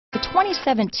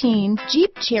2017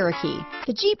 Jeep Cherokee.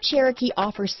 The Jeep Cherokee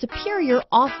offers superior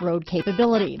off-road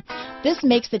capability. This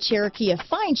makes the Cherokee a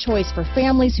fine choice for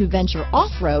families who venture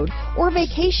off-road or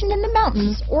vacation in the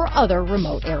mountains or other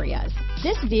remote areas.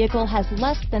 This vehicle has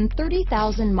less than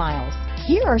 30,000 miles.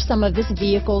 Here are some of this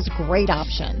vehicle's great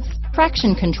options: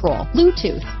 traction control,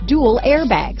 Bluetooth, dual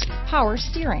airbags, power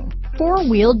steering,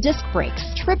 four-wheel disc brakes,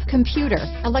 trip computer,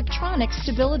 electronic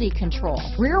stability control,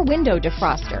 rear window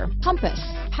defroster, compass,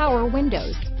 power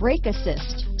windows, brake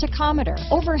assist, tachometer,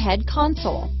 overhead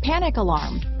console, panic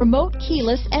alarm, remote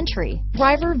keyless entry,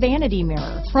 driver vanity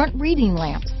mirror, front reading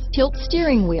lamps, tilt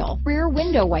steering wheel, rear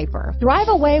window wiper. Drive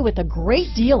away with a great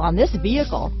deal on this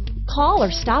vehicle. Call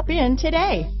or stop in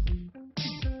today.